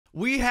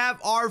We have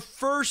our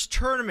first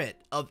tournament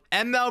of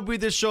MLB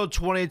The Show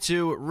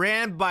 22,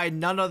 ran by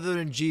none other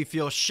than G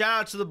Fuel.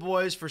 Shout out to the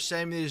boys for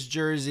sending me this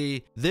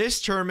jersey.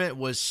 This tournament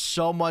was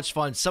so much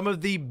fun. Some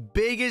of the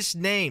biggest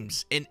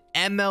names in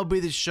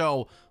MLB The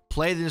Show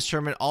played in this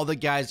tournament. All the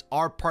guys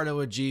are partnered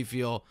with G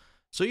Fuel.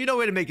 So you know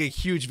way to make a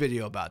huge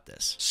video about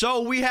this.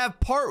 So we have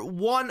part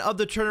 1 of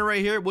the tournament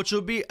right here, which will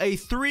be a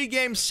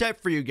 3-game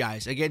set for you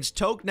guys against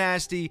Toke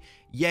Nasty,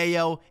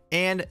 Yayo,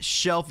 and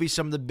Shelfie,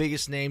 some of the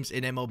biggest names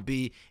in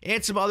MLB,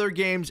 and some other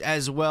games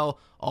as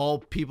well, all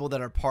people that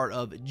are part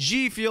of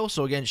G Fuel.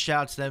 So again,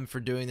 shout out to them for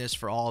doing this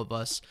for all of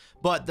us.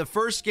 But the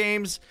first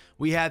games,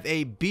 we have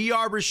a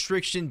BR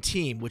restriction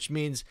team, which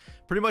means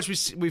pretty much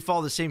we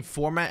follow the same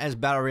format as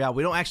Battle Royale.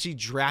 We don't actually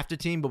draft a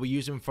team, but we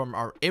use them from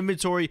our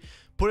inventory.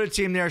 Put a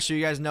team there so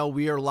you guys know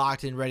we are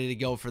locked and ready to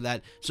go for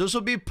that. So this will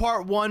be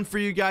part 1 for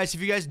you guys.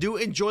 If you guys do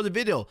enjoy the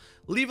video,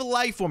 leave a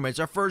like for me. It's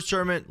our first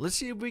tournament. Let's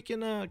see if we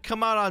can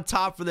come out on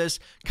top for this.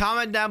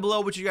 Comment down below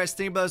what you guys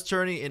think about this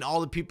tourney and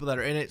all the people that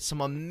are in it. Some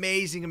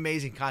amazing,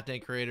 amazing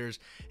content creators.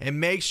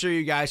 And make sure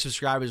you guys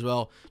subscribe as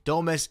well.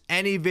 Don't miss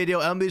any video.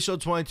 MLB Show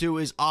 22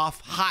 is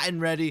off, hot and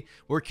ready.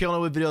 We're killing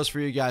it with videos for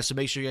you guys, so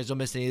make sure you guys don't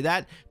miss any of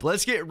that. But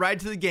let's get right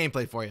to the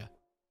gameplay for you.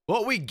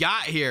 What we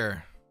got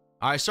here.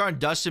 All right, starting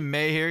Dustin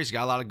May here. He's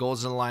got a lot of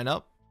goals in the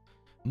lineup.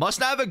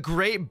 Must not have a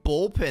great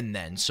bullpen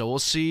then. So we'll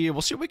see.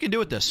 We'll see what we can do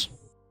with this.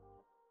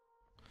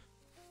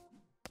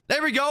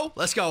 There we go.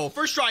 Let's go.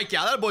 First strikeout.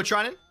 That boy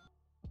trying.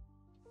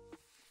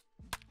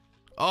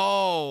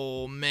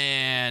 Oh,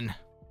 man.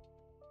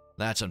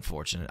 That's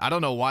unfortunate. I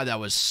don't know why that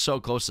was so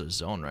close to the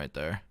zone right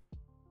there.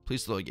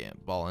 Please throw the game.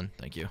 Ball in.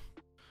 Thank you.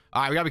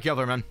 All right, we got to be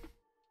careful, man.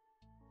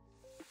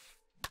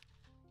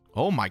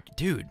 Oh, my.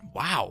 Dude.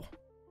 Wow.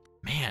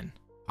 Man.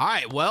 All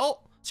right,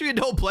 well, let's see if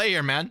we don't play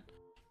here, man.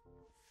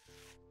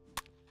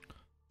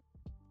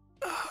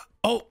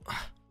 Oh,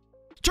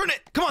 turn it.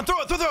 Come on, throw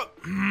it, throw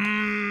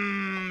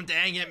it.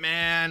 Dang it,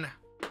 man.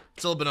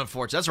 It's a little bit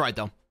unfortunate. That's all right,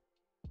 though.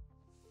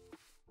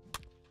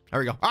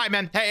 There we go. All right,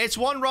 man. Hey, it's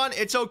 1 run.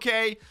 It's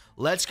okay.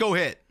 Let's go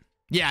hit.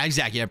 Yeah,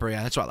 exactly, Emperor.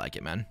 Yeah, that's why I like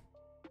it, man.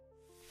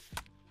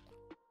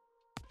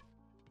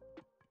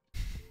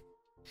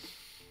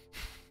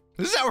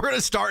 This is how we're going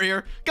to start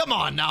here. Come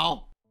on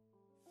now.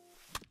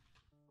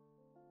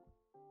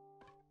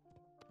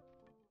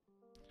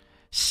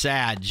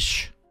 Sag.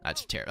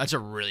 That's terrible. That's a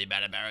really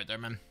bad at bat right there,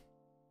 man.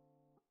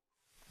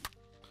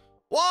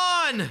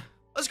 1.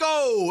 Let's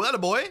go. That a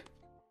boy.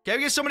 Okay, we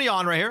get somebody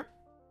on right here.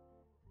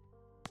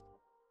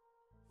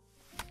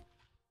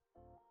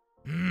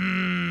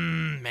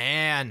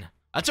 Man.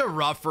 That's a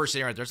rough first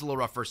inning right there. It's a little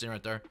rough first inning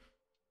right there.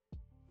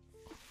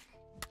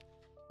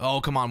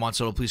 Oh, come on, Juan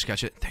Soto. Please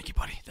catch it. Thank you,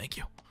 buddy. Thank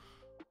you.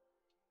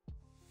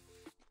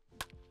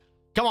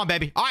 Come on,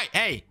 baby. All right.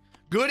 Hey,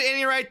 good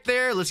inning right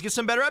there. Let's get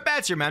some better at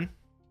bats here, man.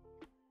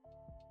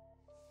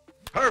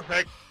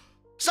 Perfect.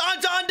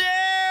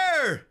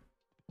 Santander!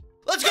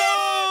 Let's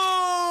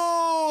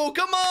go!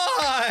 Come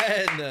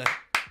on!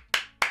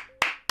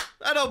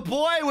 That a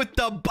boy with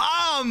the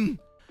bomb.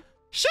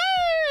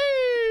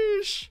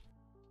 Sheesh!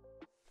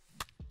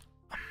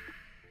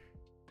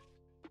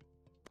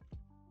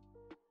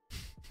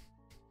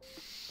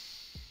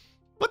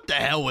 What the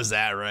hell was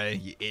that, Ray?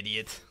 You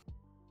idiot.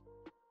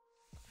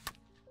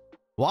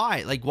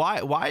 Why? Like,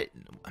 why?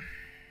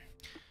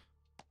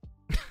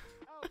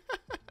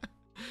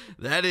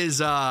 That is,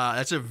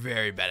 that's a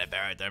very bad at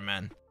bat right there,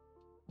 man.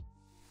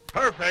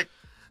 Perfect.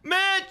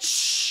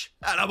 Mitch!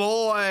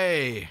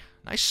 Attaboy!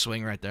 Nice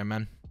swing right there,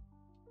 man.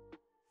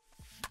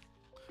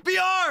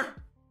 VR!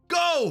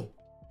 Go!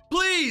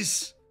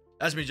 Please!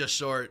 That's me just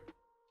short.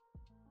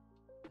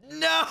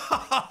 No!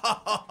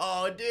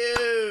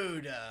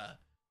 Dude!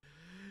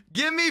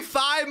 Give me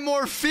 5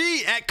 more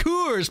feet at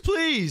Coors,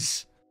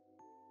 please!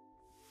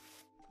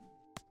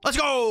 Let's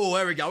go!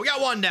 There we go. We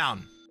got 1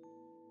 down.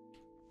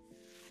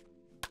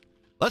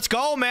 Let's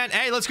go, man.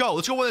 Hey, let's go.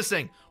 Let's go with this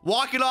thing.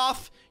 Walk it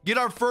off. Get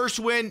our first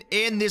win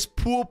in this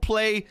pool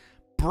play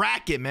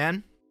bracket,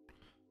 man.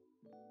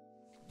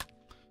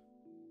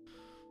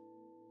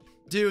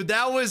 Dude,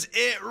 that was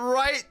it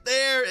right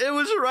there. It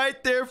was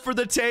right there for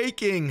the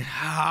taking.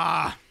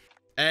 Ah.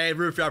 Hey,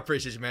 Rufy, I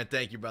appreciate you, man.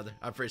 Thank you, brother.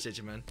 I appreciate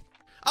you, man.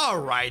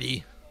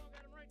 Alrighty.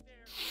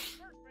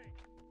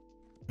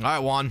 All right,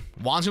 Juan.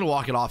 Juan's going to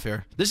walk it off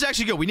here. This is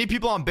actually good. We need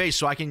people on base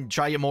so I can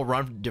try to get more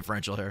run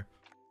differential here.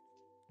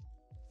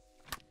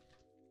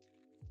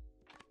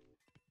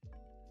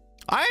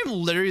 I am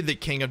literally the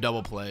king of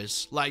double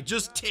plays. Like,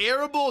 just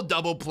terrible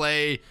double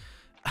play.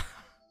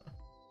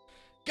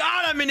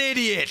 God, I'm an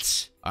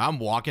idiot. I'm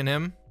walking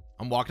him.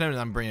 I'm walking him and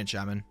I'm bringing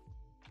Chapman.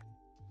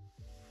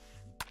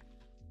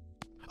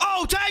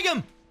 Oh, tag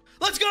him.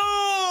 Let's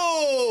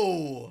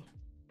go.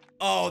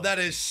 Oh, that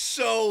is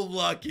so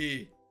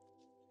lucky.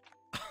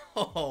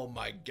 Oh,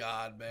 my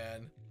God,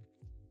 man.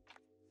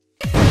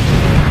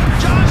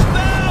 Josh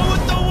Bell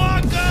with the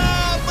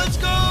walk-up. Let's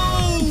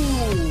go.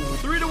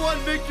 3-1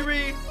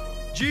 victory.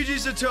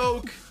 GG's to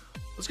Toke.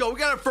 Let's go. We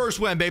got our first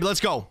win, baby. Let's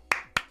go.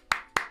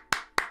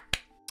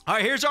 All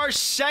right, here's our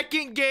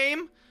second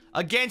game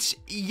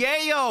against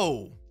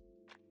Yayo.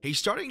 He's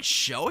starting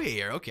show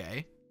here.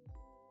 Okay.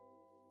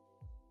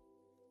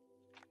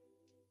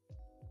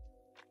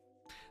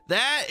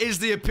 That is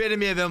the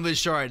epitome of MLB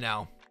show right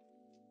now.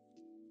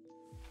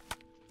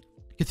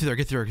 Get through there.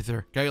 Get through there. Get through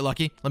there. Gotta get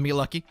lucky. Let me get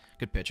lucky.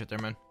 Good pitch right there,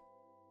 man.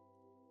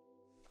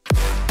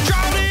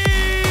 Johnny!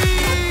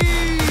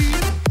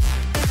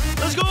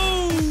 Let's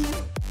go!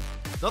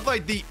 Not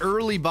like the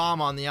early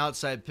bomb on the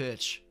outside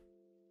pitch.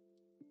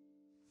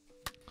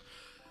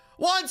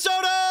 Juan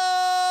Soto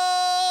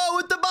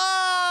with the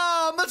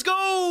bomb. Let's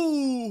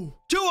go.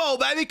 2-0,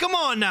 baby. Come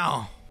on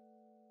now.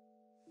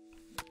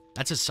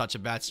 That's just such a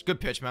bad,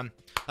 good pitch, man.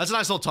 That's a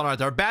nice little tunnel right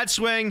there. Bad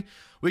swing.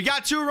 We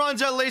got 2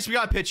 runs at least. We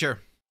got a pitcher.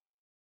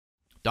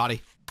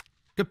 Dottie.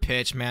 Good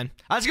pitch, man.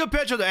 That's a good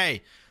pitch.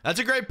 Hey, that's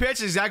a great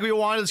pitch. Exactly what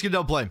you wanted. Let's get a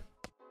double play.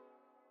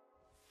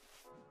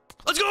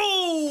 Let's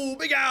go.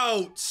 Big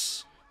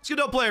outs. Let's get a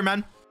double player,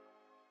 man.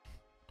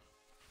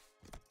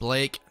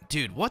 Blake.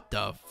 Dude, what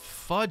the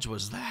fudge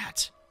was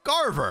that?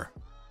 Garver.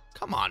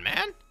 Come on,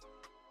 man.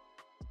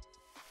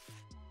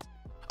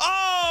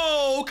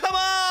 Oh, come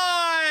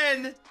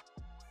on.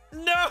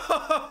 No.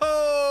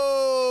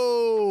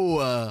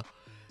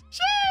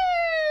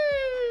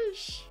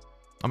 Sheesh.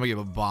 I'm gonna give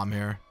a bomb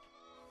here.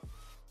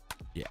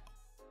 Yeah.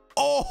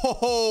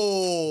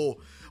 Oh,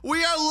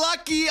 we are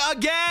lucky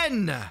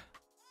again.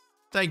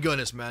 Thank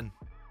goodness, man.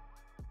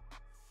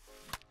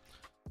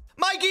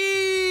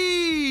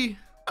 Mikey.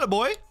 Atta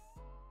boy.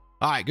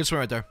 All right, good swing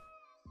right there.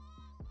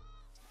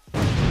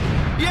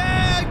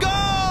 Yeah,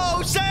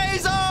 go,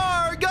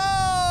 Cesar,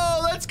 go.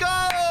 Let's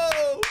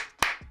go.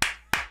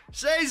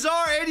 Cesar,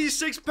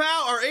 86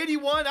 pound or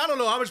 81. I don't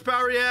know how much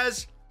power he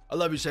has. I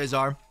love you,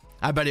 Cesar.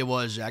 I bet it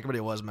was, Jack. I bet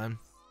it was, man.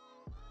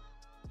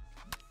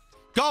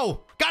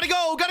 Go. Gotta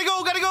go. Gotta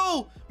go. Gotta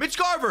go. Mitch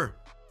Garver.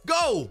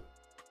 Go.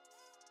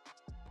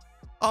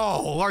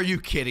 Oh, are you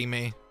kidding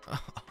me?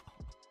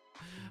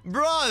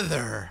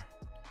 Brother.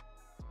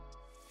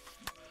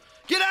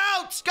 Get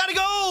out. Gotta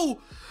go.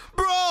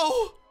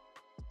 Bro.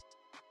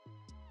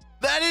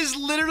 That is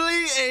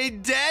literally a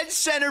dead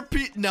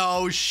centerpiece.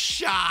 No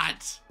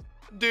shot.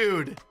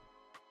 Dude.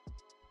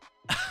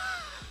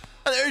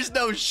 There's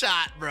no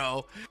shot,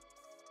 bro.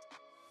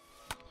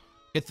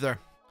 Get there.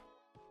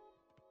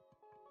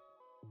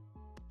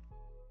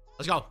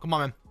 Let's go. Come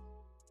on, man.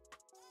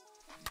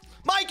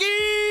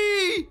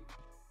 Mikey!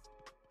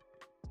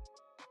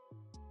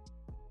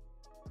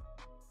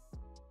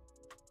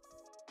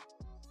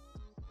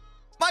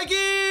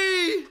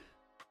 Mikey!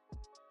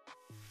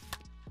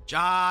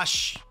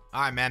 Josh.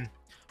 All right, man.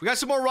 We got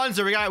some more runs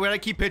there. We gotta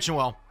keep pitching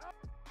well.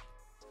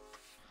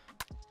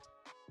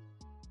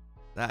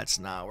 That's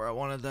not where I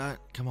wanted that.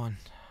 Come on.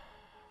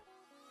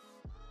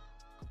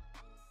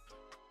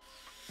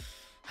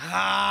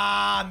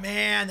 Ah,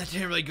 man. That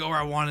didn't really go where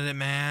I wanted it,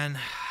 man.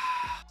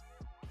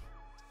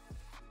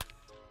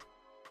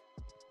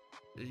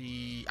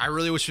 I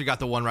really wish we got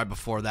the one right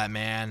before that,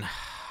 man.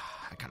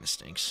 That kind of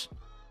stinks.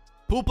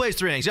 Pool plays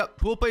 3 innings. Yep.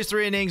 Pool plays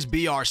 3 innings.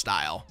 BR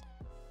style.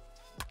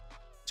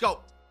 Let's go.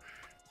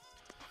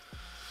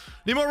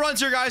 Need more runs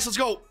here, guys. Let's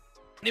go.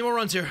 Need more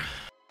runs here.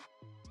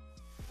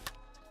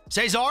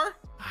 Cesar?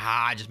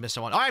 Ah, I just missed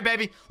one. All right,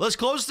 baby. Let's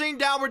close this thing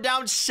down. We're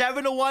down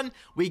 7-1.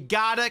 We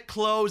gotta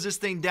close this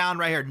thing down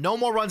right here. No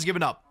more runs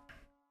given up.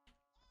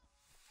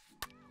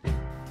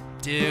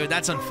 Dude,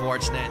 that's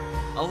unfortunate.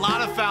 A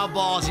lot of foul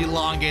balls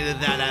elongated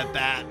that at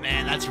bat,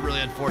 man. That's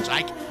really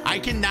unfortunate. I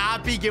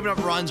cannot be giving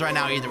up runs right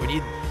now either. We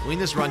need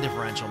this run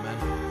differential,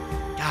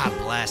 man. God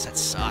bless. That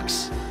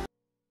sucks.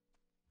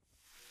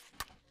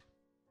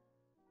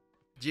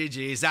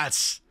 GG's.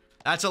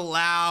 That's a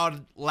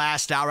loud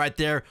last out right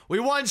there. We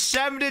won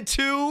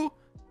 7-2.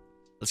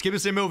 Let's keep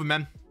this thing moving,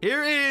 man.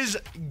 Here is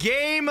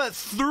game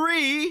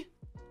 3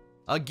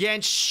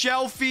 against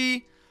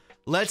Shelfie.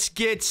 Let's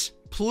get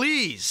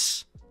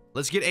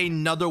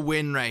another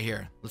win right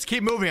here. Let's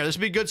keep moving here. This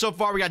will be good so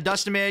far. We got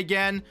Dustin May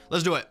again.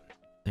 Let's do it.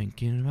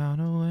 Thinking about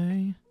a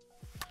way.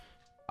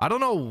 I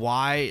don't know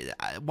why.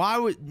 Why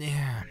would...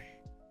 Yeah.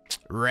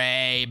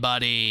 Ray,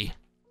 buddy.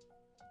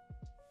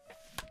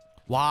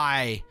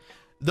 Why?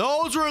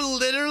 Those were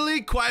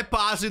literally quite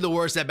possibly the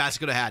worst that bats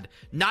could have had.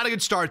 Not a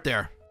good start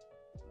there.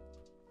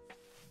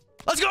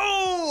 Let's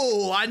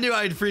go! I knew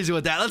I'd freeze it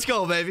with that. Let's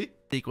go, baby.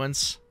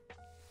 Sequence.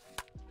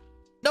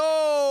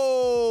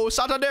 No!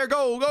 Santander,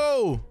 go,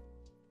 go!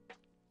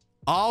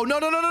 Oh, no,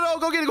 no, no, no, no.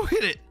 Go get it, go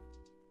get it.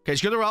 Okay,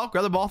 just grab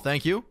the ball.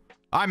 Thank you.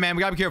 All right, man.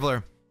 We gotta be careful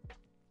here.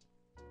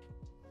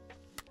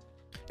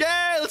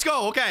 Yay, let's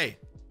go. Okay.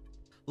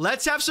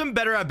 Let's have some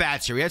better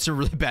at-bats here. We had some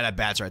really bad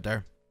at-bats right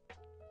there.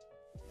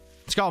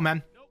 Let's go,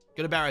 man.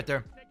 Good at-bat right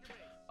there.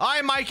 All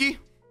right, Mikey.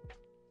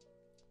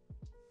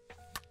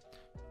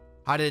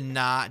 I did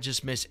not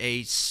just miss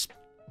ace.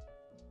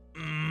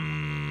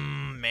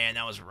 Man,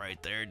 that was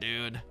right there,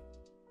 dude.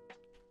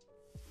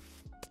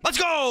 Let's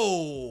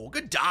go.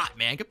 Good dot,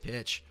 man. Good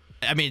pitch.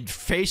 I mean,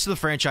 face of the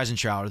franchise in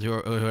Trout.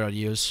 Who I'd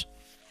use.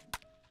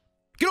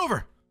 Get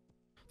over.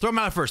 Throw him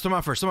out first. Throw him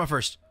out first. Throw him out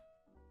first.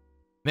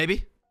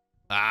 Maybe.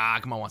 Ah,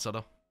 come on, Juan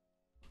Soto.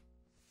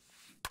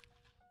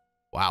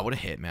 Wow, what a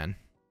hit, man.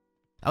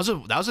 That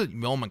was a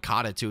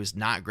Moncada too. Is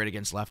not great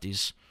against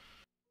lefties.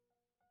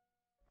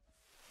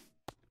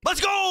 Let's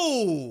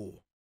go!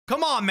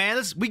 Come on, man.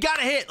 We got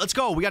to hit. Let's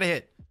go. We got to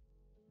hit.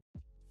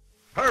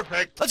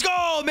 Perfect. Let's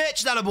go,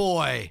 Mitch. That a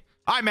boy.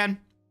 All right, man.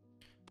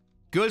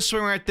 Good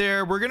swing right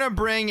there. We're going to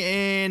bring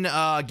in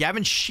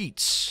Gavin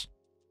Sheets.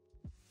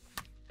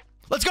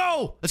 Let's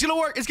go. It's going to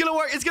work. It's going to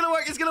work. It's going to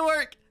work. It's going to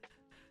work.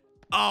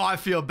 Oh, I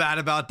feel bad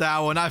about that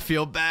one. I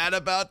feel bad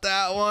about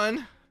that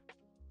one.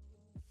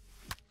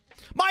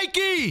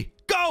 Mikey,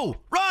 go.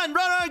 Run,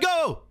 run, run,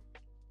 go.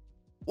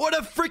 What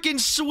a freaking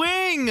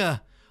swing.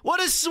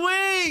 What a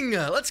swing.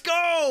 Let's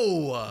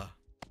go.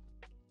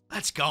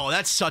 Let's go.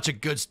 That's such a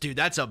good, dude.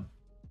 That's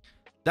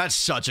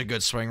such a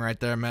good swing right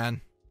there,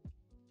 man.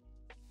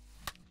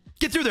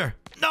 Get through there.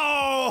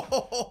 No,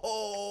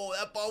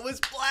 that ball was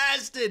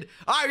blasted.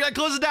 All right, we gotta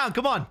close it down.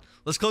 Come on.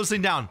 Let's close this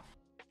thing down.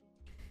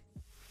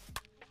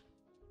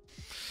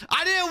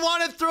 I didn't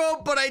want to throw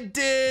it, but I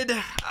did.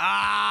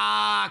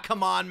 Ah,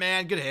 come on,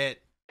 man. Good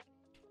hit.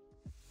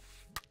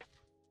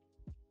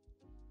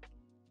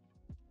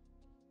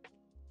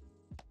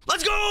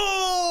 Let's go.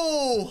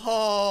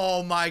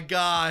 Oh, my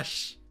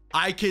gosh.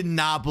 I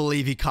cannot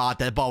believe he caught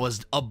that. Ball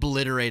was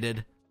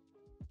obliterated.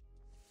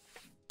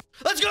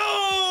 Let's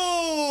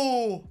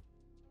go.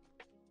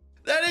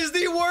 That is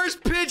the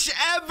worst pitch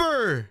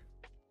ever.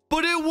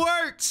 But it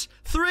worked.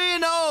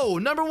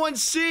 3-0. Number 1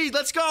 seed.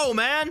 Let's go,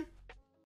 man.